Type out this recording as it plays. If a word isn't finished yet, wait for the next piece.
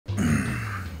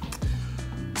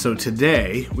So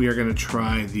today we are gonna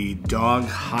try the dog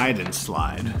hide and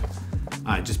slide.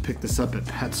 I just picked this up at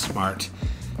PetSmart.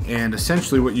 And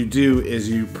essentially what you do is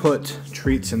you put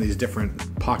treats in these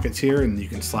different pockets here and you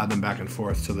can slide them back and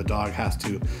forth so the dog has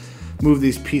to move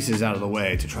these pieces out of the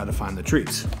way to try to find the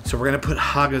treats. So we're gonna put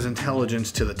Haga's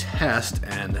intelligence to the test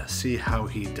and see how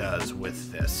he does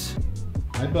with this.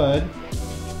 Hi, bud.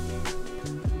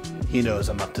 He knows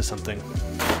I'm up to something.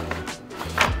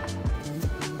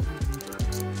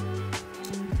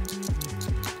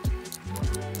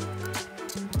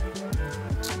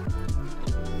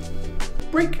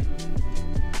 Break.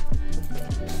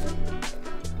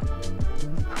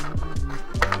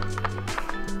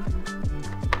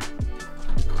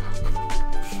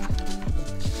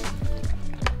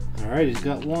 All right, he's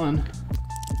got one.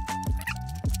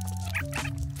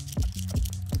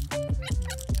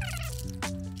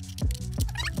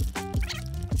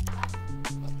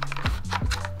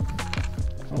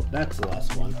 Oh, that's the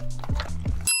last one.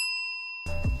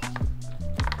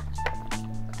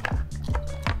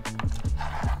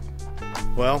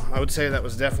 Well, I would say that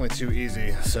was definitely too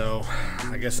easy, so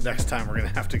I guess next time we're gonna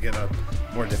have to get a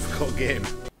more difficult game.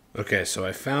 Okay, so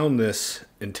I found this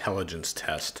intelligence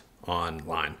test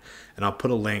online, and I'll put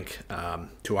a link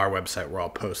to our website where I'll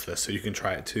post this so you can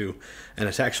try it too, and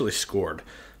it's actually scored.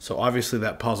 So obviously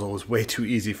that puzzle was way too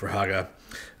easy for Haga.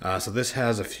 So this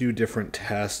has a few different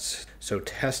tests. So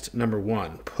test number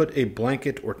 1, put a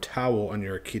blanket or towel on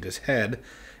your Akita's head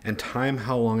and time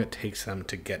how long it takes them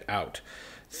to get out.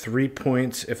 3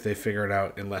 points if they figure it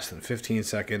out in less than 15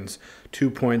 seconds, 2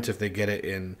 points if they get it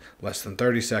in less than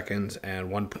 30 seconds,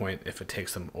 and 1 point if it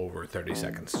takes them over 30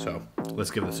 seconds. So let's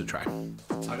give this a try.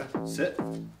 Haga, sit.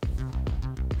 Good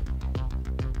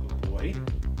boy.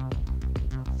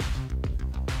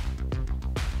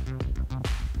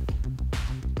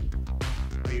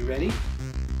 Are you ready?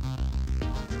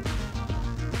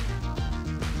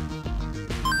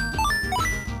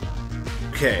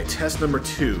 Okay, test number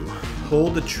 2.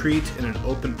 Hold the treat in an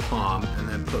open palm and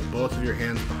then put both of your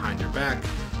hands behind your back.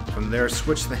 From there,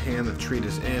 switch the hand the treat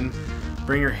is in.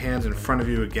 Bring your hands in front of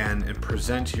you again and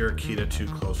present your Akita to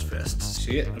closed fists.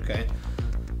 See it? Okay.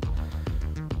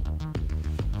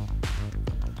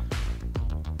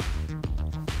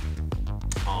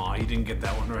 Aw, you didn't get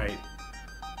that one right.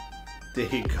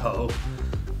 There you go.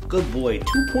 Good boy.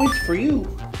 2 points for you.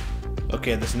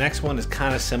 Okay, this next one is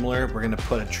kind of similar. We're gonna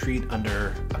put a treat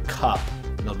under a cup.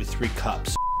 And there'll be 3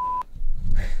 cups.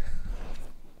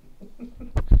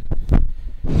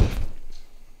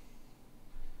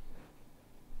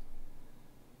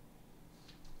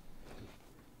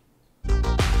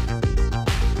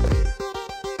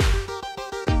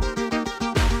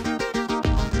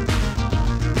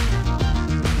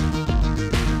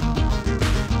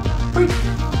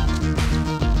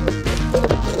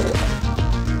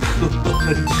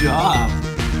 Good job.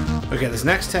 Okay, this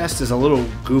next test is a little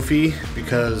goofy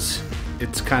because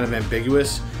it's kind of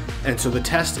ambiguous. And so the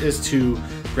test is to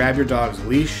grab your dog's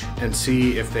leash and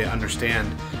see if they understand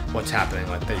what's happening,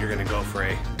 like that you're gonna go for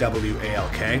a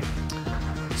WALK.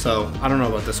 So I don't know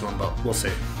about this one, but we'll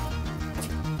see.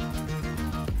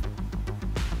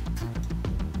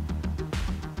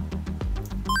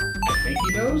 I think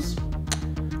he knows.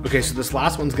 Okay, so this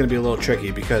last one's gonna be a little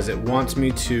tricky because it wants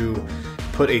me to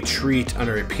put a treat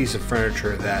under a piece of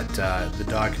furniture that the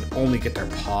dog can only get their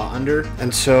paw under.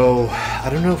 And so I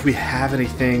don't know if we have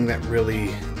anything that really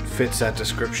fits that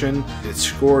description. It's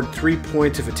scored 3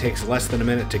 points if it takes less than a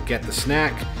minute to get the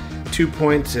snack, 2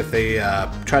 points if they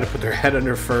try to put their head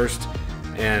under first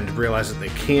and realize that they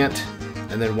can't,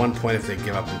 and then 1 point if they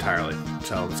give up entirely.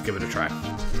 So let's give it a try.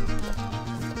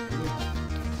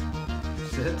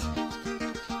 Sit.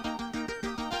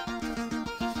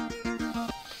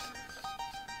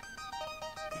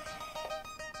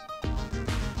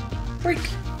 Break.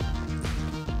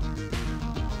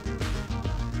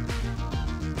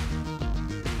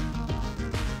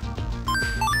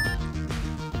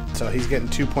 So he's getting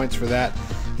 2 points for that.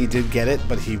 He did get it,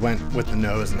 but he went with the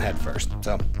nose and head first.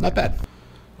 So not bad.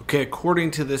 Okay,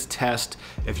 according to this test,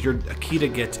 if your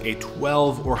Akita gets a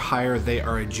 12 or higher, they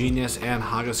are a genius, and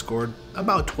Haga scored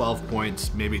about 12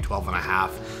 points, maybe 12 and a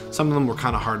half. Some of them were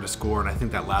kind of hard to score, and I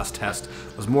think that last test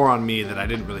was more on me that I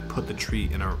didn't really put the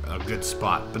treat in a good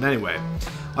spot. But anyway,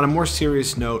 on a more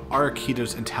serious note, are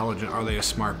Akitas intelligent? Are they a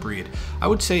smart breed? I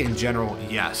would say in general,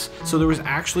 yes. So there was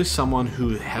actually someone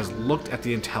who has looked at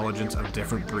the intelligence of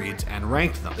different breeds and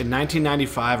ranked them. In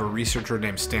 1995, a researcher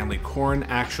named Stanley Corn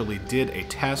actually did a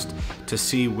test test to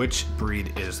see which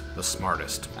breed is the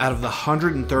smartest. Out of the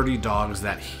 130 dogs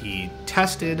that he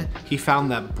tested, he found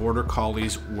that Border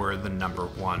Collies were the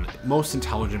 #1 most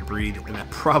intelligent breed, and that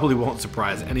probably won't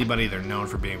surprise anybody. They're known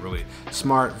for being really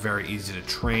smart, very easy to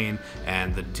train,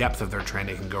 and the depth of their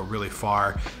training can go really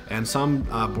far. And some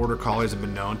Border Collies have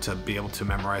been known to be able to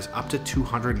memorize up to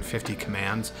 250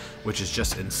 commands, which is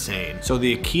just insane. So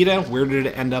the Akita, where did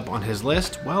it end up on his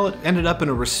list? Well, it ended up in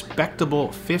a respectable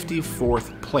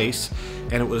 54th place,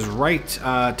 and it was right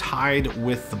tied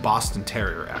with the Boston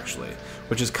Terrier, actually,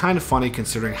 which is kind of funny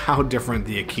considering how different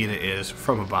the Akita is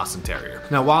from a Boston Terrier.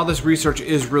 Now, while this research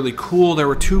is really cool, there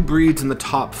were 2 breeds in the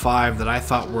top 5 that I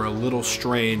thought were a little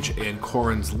strange in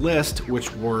Corin's list,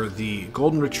 which were the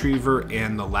Golden Retriever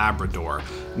and the Labrador.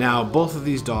 Now, both of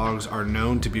these dogs are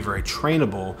known to be very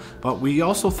trainable, but we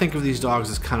also think of these dogs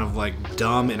as kind of like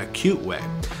dumb in a cute way.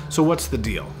 So what's the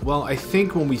deal? Well, I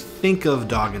think when we think of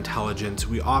dog intelligence,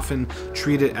 we often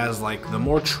treat it as like the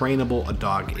more trainable a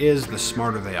dog is, the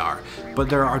smarter they are. But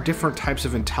there are different types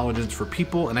of intelligence for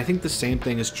people, and I think the same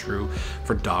thing is true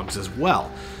for dogs as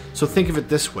well. So think of it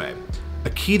this way.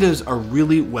 Akitas are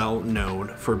really well known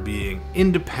for being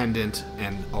independent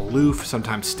and aloof,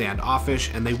 sometimes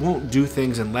standoffish, and they won't do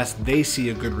things unless they see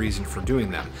a good reason for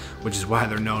doing them, which is why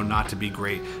they're known not to be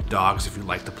great dogs if you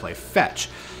like to play fetch.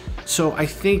 So I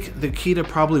think the Akita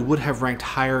probably would have ranked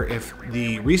higher if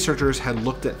the researchers had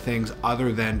looked at things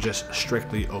other than just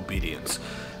strictly obedience.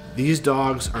 These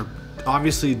dogs are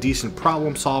obviously decent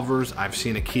problem solvers. I've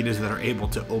seen Akitas that are able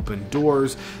to open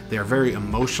doors. They're very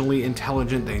emotionally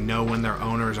intelligent. They know when their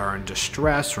owners are in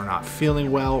distress or not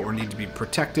feeling well or need to be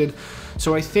protected.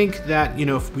 So I think that, you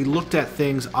know, if we looked at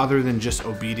things other than just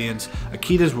obedience,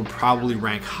 Akitas would probably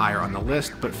rank higher on the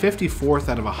list, but 54th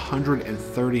out of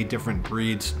 130 different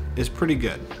breeds is pretty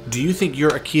good. Do you think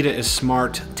your Akita is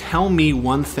smart? Tell me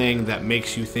one thing that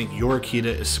makes you think your Akita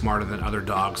is smarter than other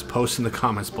dogs. Post in the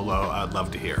comments below. I'd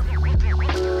love to hear.